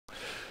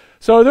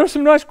So there are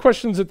some nice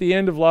questions at the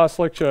end of last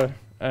lecture,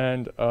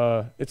 and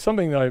it's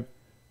something that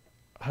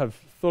I have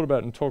thought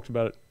about and talked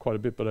about it quite a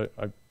bit, but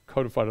I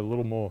codified it a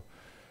little more.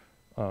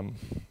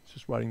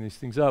 Just writing these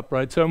things up,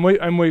 right? So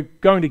and we're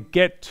going to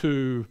get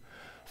to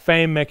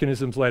fame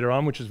mechanisms later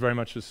on, which is very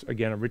much just,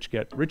 again, a rich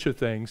get richer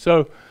thing.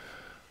 So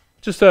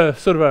just a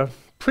sort of a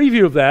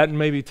preview of that, and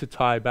maybe to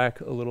tie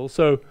back a little.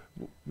 So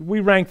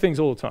we rank things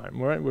all the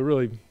time, right?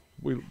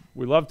 We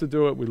love to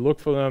do it. We look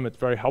for them. It's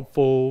very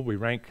helpful. We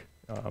rank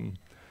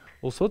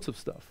all sorts of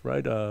stuff,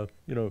 right?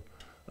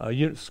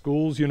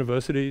 Schools,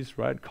 universities,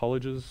 right?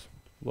 Colleges,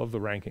 love the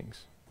rankings.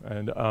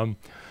 And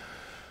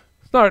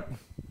it's not,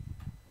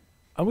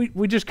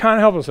 we just can't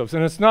help ourselves.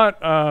 And it's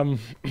not,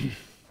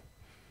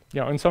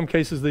 in some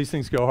cases these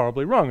things go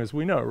horribly wrong, as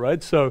we know,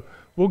 right? So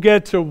we'll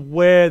get to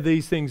where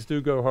these things do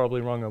go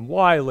horribly wrong and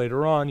why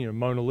later on,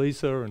 Mona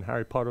Lisa and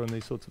Harry Potter and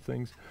these sorts of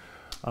things.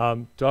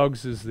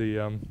 Dogs is the,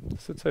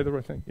 does it say the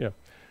right thing? Yeah.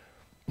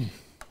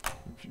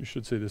 You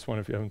should see this one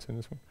if you haven't seen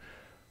this one.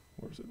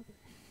 Where is it?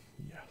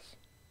 Yes.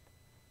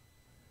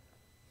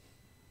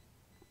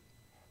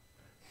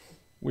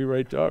 We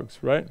rate dogs,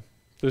 right?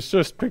 There's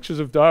just pictures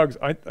of dogs.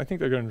 I think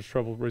they're going into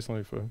trouble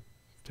recently for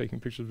taking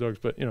pictures of dogs,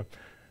 but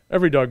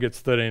every dog gets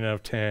 13 out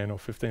of 10 or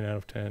 15 out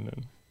of 10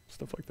 and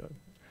stuff like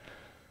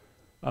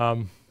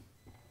that.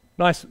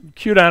 Nice,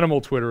 cute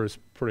animal Twitter is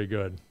pretty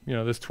good.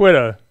 There's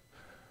Twitter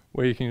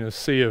where you can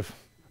see of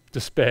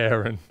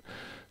despair and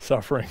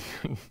suffering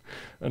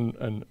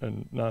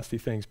and nasty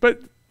things. But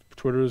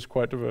Twitter is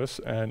quite diverse,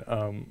 and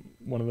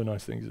one of the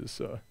nice things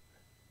is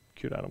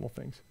cute animal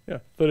things. Yeah,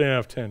 13 out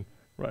of 10,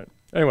 right.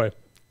 Anyway,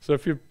 so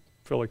if you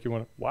feel like you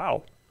want to,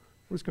 wow,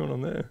 what's going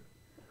on there?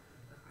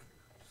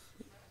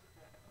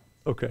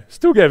 Okay,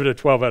 still gave it a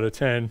 12 out of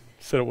 10,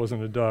 said it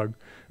wasn't a dog.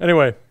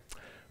 Anyway,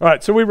 all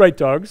right, so we rate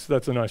dogs.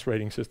 That's a nice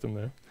rating system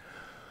there.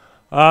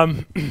 All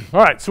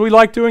right, so we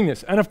like doing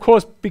this. And of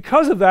course,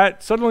 because of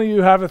that, suddenly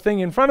you have a thing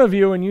in front of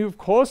you, and you, of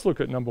course,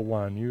 look at number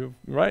one,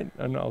 right?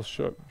 And I'll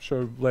show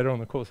later on in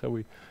the course how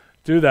we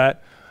do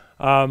that.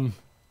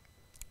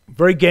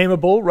 Very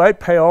gameable, right?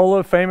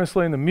 Payola,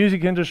 famously in the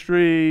music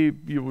industry,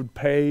 you would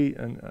pay,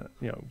 and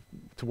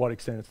to what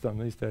extent it's done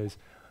these days,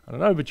 I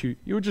don't know, but you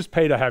would just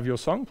pay to have your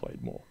song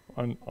played more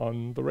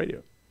on the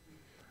radio.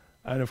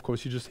 And of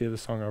course, you just hear the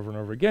song over and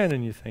over again,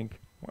 and you think,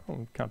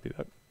 well, it can't be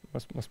that.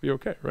 Must be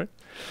okay, right?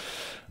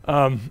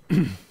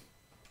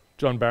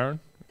 John Barron.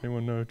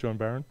 Anyone know John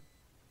Barron?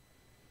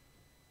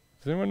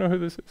 Does anyone know who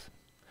this is?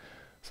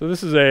 So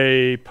this is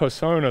a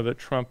persona that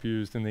Trump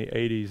used in the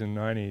 80s and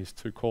 90s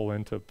to call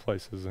into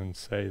places and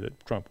say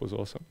that Trump was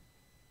awesome.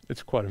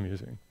 It's quite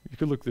amusing. You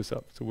could look this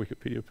up. It's a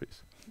Wikipedia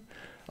piece.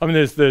 I mean,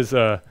 there's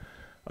a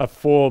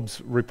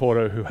Forbes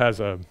reporter who has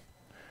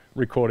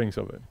recordings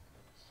of it.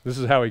 This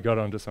is how he got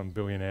onto some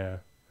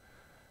billionaire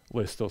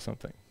list or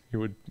something. He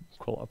would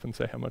call up and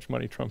say how much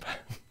money Trump had.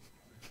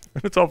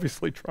 And it's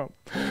obviously Trump.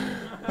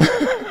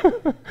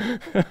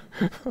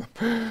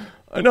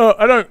 I'm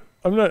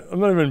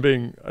not even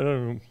being,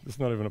 it's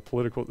not even a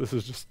political, this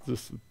is just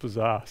this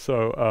bizarre.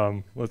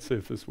 So let's see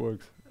if this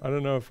works. I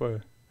don't know if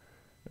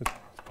it's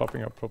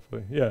popping up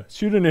properly. Yeah,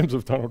 pseudonyms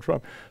of Donald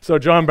Trump. So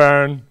John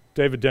Barron,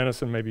 David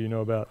Dennison, maybe you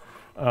know about,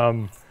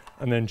 and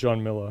then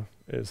John Miller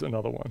is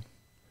another one.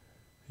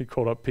 He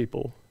called up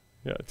people,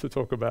 to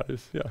talk about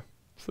his,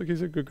 It's like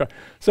he's a good guy.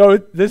 So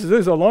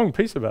there's a long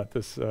piece about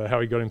this, how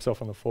he got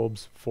himself on the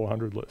Forbes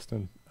 400 list.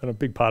 And a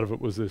big part of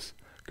it was this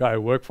guy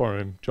who worked for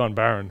him, John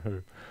Barron,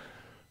 who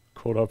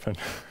caught up and...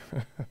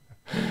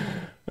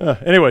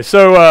 anyway,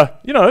 so,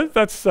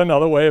 that's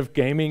another way of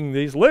gaming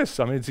these lists.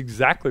 I mean, it's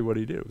exactly what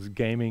he did. It was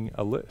gaming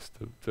a list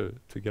to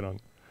get on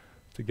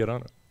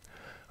it.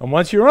 And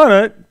once you're on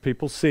it,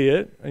 people see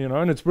it,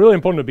 and it's really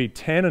important to be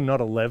 10 and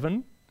not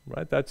 11,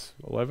 right?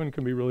 11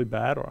 can be really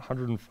bad, or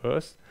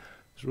 101st.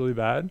 It's really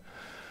bad.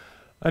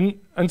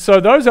 And so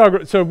those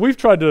algorithms, so we've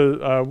tried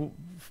to,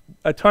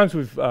 at times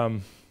we've,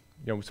 so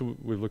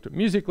we've looked at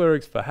music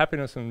lyrics for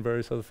happiness and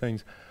various other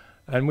things.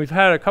 And we've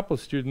had a couple of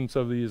students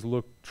over the years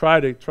try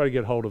to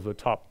get hold of the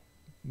top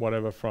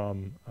whatever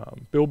from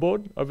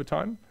Billboard over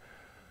time.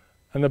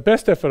 And the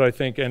best effort, I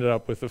think, ended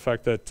up with the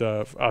fact that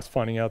us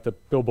finding out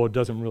that Billboard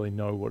doesn't really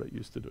know what it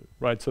used to do,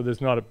 right? So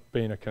there's not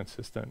been a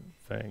consistent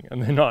thing,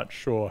 and they're not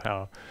sure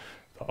how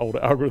the old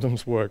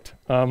algorithms worked.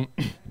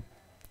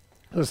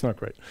 That's not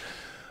great.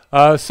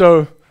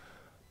 So,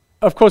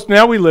 of course,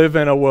 now we live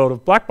in a world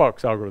of black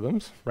box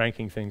algorithms,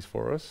 ranking things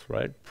for us,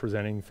 right?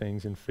 Presenting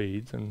things in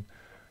feeds. And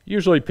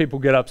usually people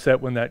get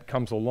upset when that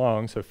comes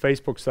along. So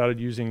Facebook started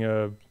using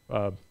a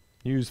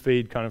news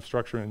feed kind of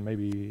structure in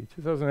maybe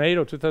 2008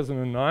 or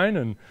 2009.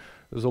 And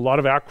there's a lot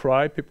of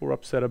outcry. People were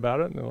upset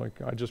about it. And they're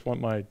like, I just want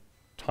my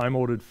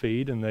time-ordered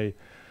feed. And they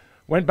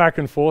went back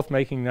and forth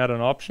making that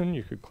an option.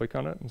 You could click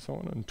on it and so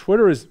on. And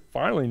Twitter is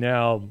finally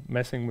now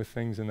messing with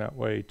things in that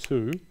way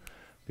too.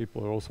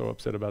 People are also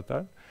upset about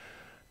that.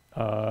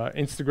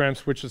 Instagram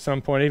switched at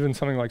some point, even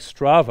something like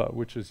Strava,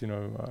 which is,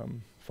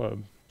 for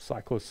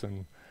cyclists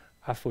and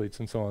athletes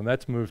and so on.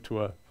 That's moved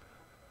to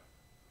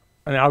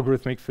an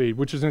algorithmic feed,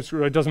 which is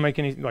it doesn't make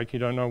any, like you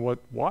don't know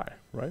why,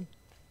 right?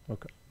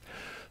 Okay.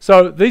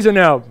 So these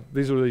are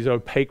these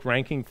opaque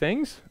ranking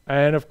things,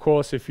 and of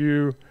course if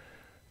you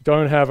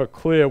don't have a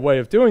clear way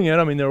of doing it,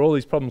 I mean there are all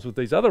these problems with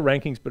these other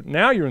rankings, but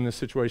now you're in this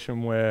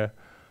situation where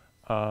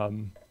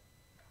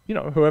you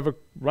know, whoever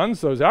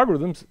runs those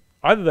algorithms,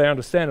 either they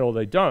understand it or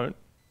they don't,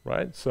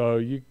 right? So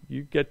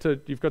you've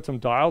got some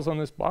dials on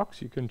this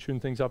box, you can tune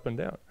things up and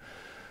down.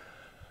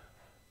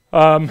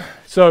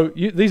 So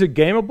these are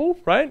gameable,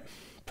 right?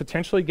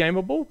 Potentially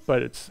gameable,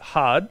 but it's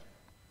hard,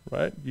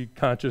 right? You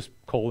can't just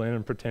call in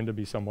and pretend to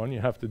be someone. You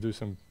have to do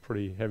some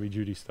pretty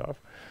heavy-duty stuff.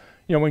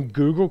 You know, when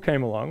Google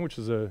came along, which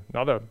is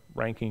another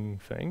ranking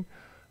thing,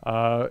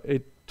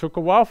 it took a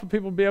while for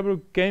people to be able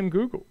to game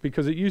Google,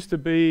 because it used to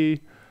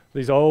be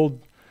these old,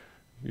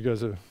 you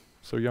guys are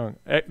so young,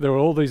 there were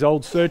all these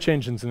old search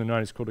engines in the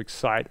 90s called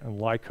Excite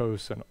and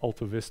Lycos and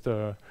Alta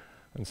Vista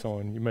and so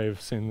on. You may have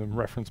seen them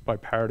referenced by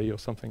parody or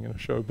something in a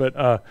show. But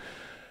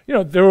you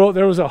know,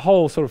 there was a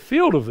whole sort of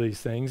field of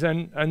these things,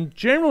 and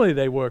generally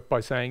they work by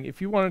saying, if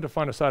you wanted to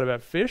find a site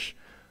about fish,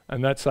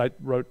 and that site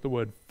wrote the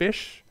word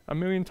fish 1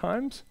 million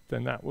times,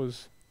 then that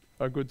was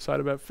a good site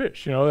about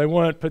fish. You know, they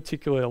weren't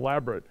particularly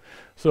elaborate.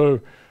 So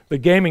the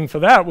gaming for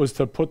that was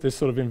to put this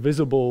sort of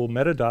invisible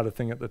metadata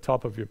thing at the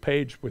top of your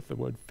page with the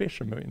word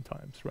fish 1 million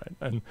times, right?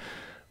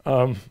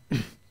 And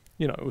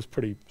you know, it was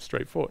pretty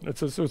straightforward.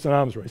 It's an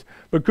arms race.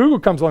 But Google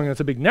comes along and it's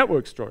a big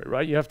network story,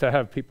 right? You have to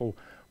have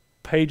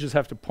pages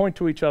have to point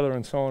to each other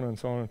and so on and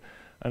so on,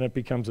 and it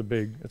becomes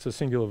it's a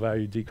singular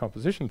value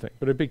decomposition thing.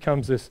 But it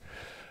becomes this,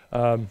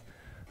 and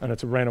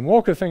it's a random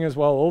walker thing as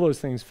well. All those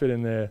things fit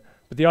in there.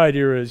 But the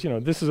idea is, you know,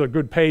 this is a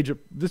good page.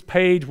 This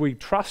page we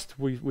trust.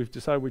 We've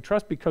decided we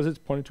trust because it's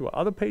pointed to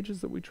other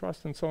pages that we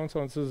trust, and so on and so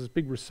on. So there's this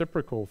big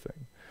reciprocal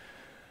thing.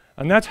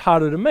 And that's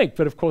harder to make.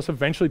 But of course,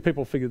 eventually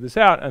people figured this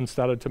out and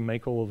started to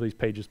make all of these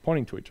pages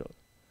pointing to each other.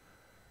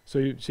 So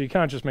you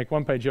can't just make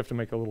one page. You have to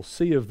make a little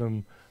sea of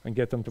them and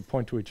get them to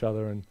point to each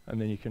other, and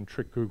then you can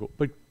trick Google.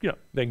 But you know,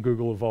 then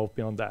Google evolved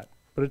beyond that.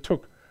 But it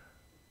took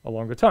a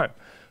longer time.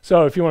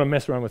 So if you want to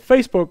mess around with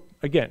Facebook,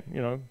 again,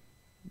 you know,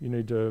 you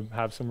need to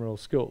have some real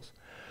skills.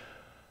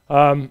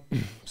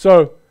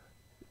 So,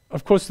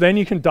 of course, then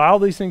you can dial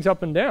these things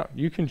up and down.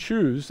 You can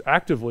choose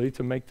actively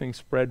to make things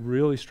spread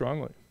really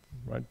strongly,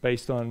 right?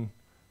 Based on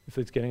if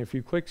it's getting a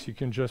few clicks, you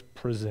can just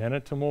present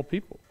it to more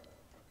people,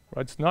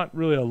 right? It's not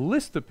really a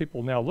list that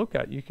people now look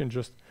at. You can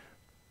just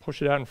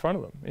push it out in front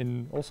of them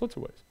in all sorts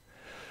of ways.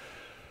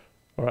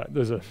 All right,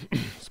 there's a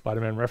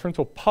Spider-Man reference,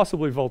 or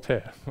possibly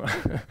Voltaire.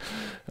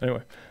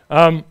 Anyway,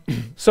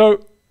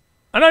 so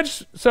I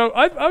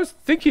was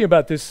thinking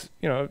about this,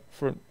 you know,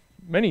 for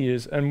many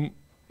years, and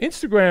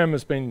Instagram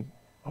has been,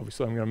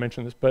 obviously I'm going to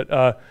mention this, but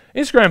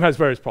Instagram has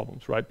various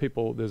problems, right?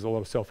 There's a lot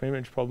of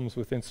self-image problems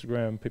with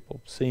Instagram,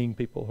 people seeing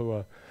people who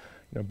are,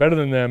 you know, better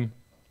than them,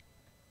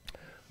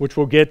 which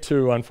we'll get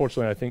to,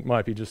 unfortunately, I think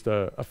might be just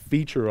a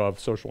feature of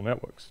social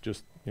networks,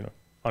 just, you know,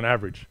 on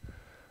average.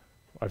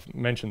 I've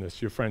mentioned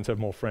this, your friends have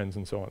more friends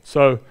and so on.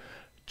 So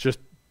just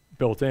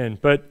built in.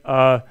 But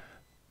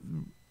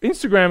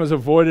Instagram has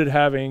avoided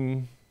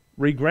having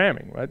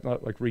regramming, right?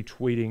 Not like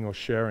retweeting or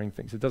sharing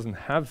things. It doesn't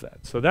have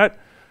that. So that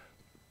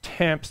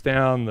tamps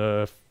down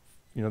the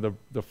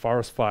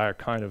forest fire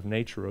kind of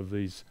nature of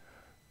these,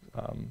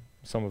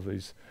 some of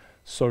these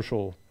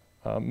social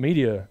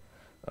media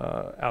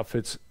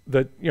outfits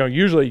that, you know,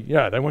 usually,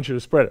 yeah, they want you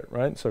to spread it,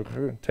 right? So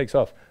it takes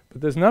off.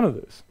 But there's none of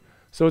this.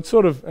 So it's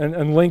sort of,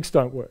 and links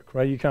don't work,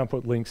 right? You can't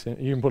put links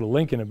in. You can put a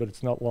link in it, but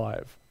it's not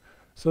live.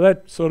 So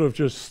that sort of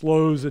just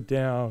slows it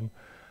down.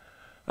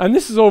 And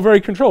this is all very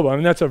controllable. I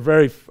mean, that's a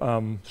very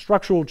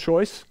structural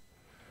choice.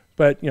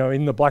 But, you know,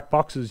 in the black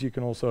boxes, you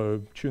can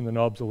also tune the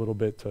knobs a little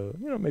bit to,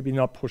 you know, maybe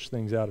not push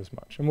things out as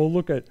much. And we'll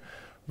look at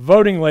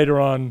voting later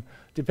on,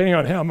 depending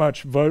on how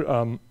much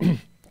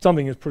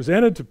something is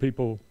presented to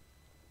people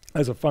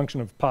as a function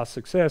of past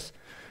success.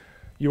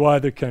 You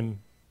either can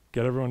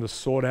get everyone to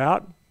sort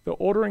out the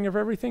ordering of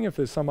everything if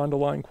there's some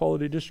underlying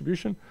quality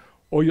distribution,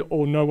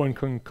 or no one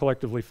can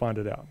collectively find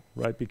it out,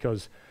 right?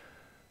 Because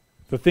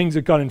the things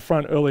that got in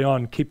front early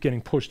on keep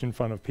getting pushed in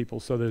front of people.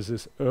 So there's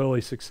this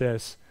early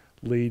success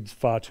leads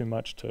far too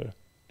much to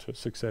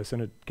success,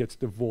 and it gets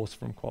divorced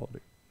from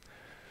quality.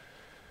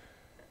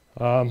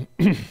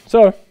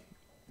 So,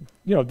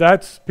 you know,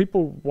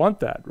 people want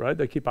that, right?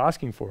 They keep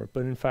asking for it, but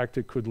in fact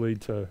it could lead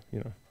to, you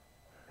know,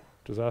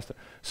 disaster.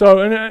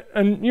 So,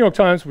 and New York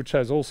Times, which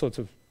has all sorts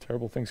of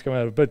terrible things come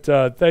out of it,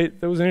 but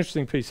there was an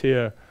interesting piece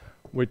here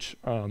which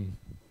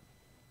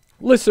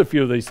lists a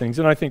few of these things,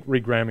 and I think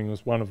regramming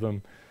was one of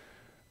them.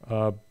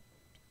 Do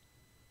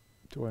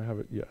I have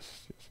it?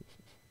 Yes.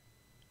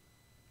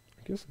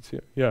 I guess it's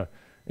here. Yeah.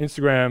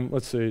 Instagram,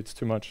 let's see, it's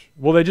too much.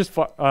 Well, they just,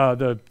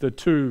 the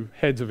two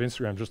heads of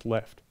Instagram just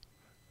left.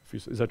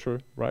 Is that true?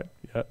 Right?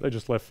 Yeah, they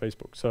just left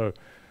Facebook. So,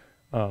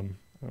 I don't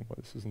know why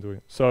this isn't doing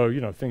it. So,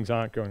 you know, things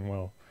aren't going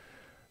well.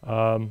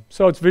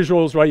 So it's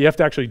visuals, right? You have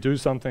to actually do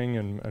something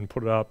and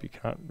put it up. You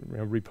can't, you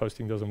know,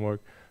 reposting doesn't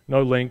work.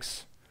 No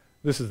links.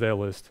 This is their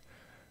list.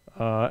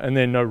 And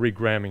then no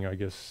regramming, I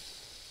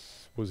guess.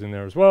 was in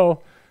there as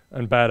well,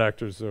 and bad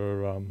actors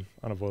are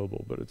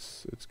unavoidable, but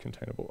it's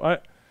containable.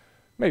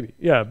 Maybe,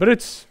 yeah, but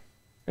it's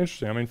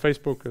interesting. I mean,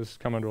 Facebook has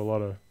come under a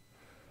lot of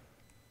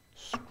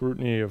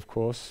scrutiny, of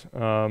course.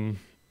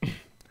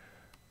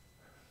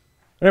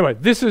 Anyway,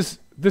 this is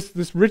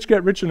this rich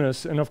get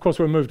richerness, and of course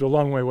we're moved a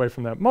long way away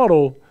from that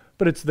model,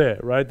 but it's there,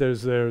 right?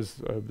 There's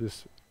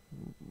this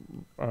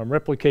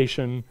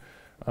replication,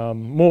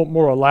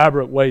 more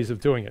elaborate ways of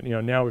doing it. You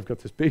know, now we've got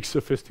this big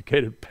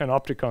sophisticated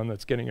panopticon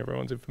that's getting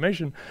everyone's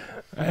information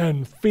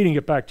and feeding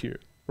it back to you,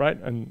 right?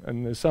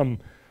 And there's some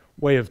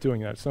way of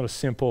doing that. It's not a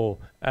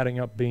simple adding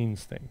up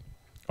beans thing.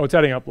 Oh, it's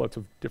adding up lots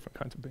of different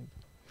kinds of beans.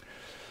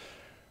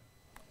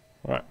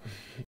 All right.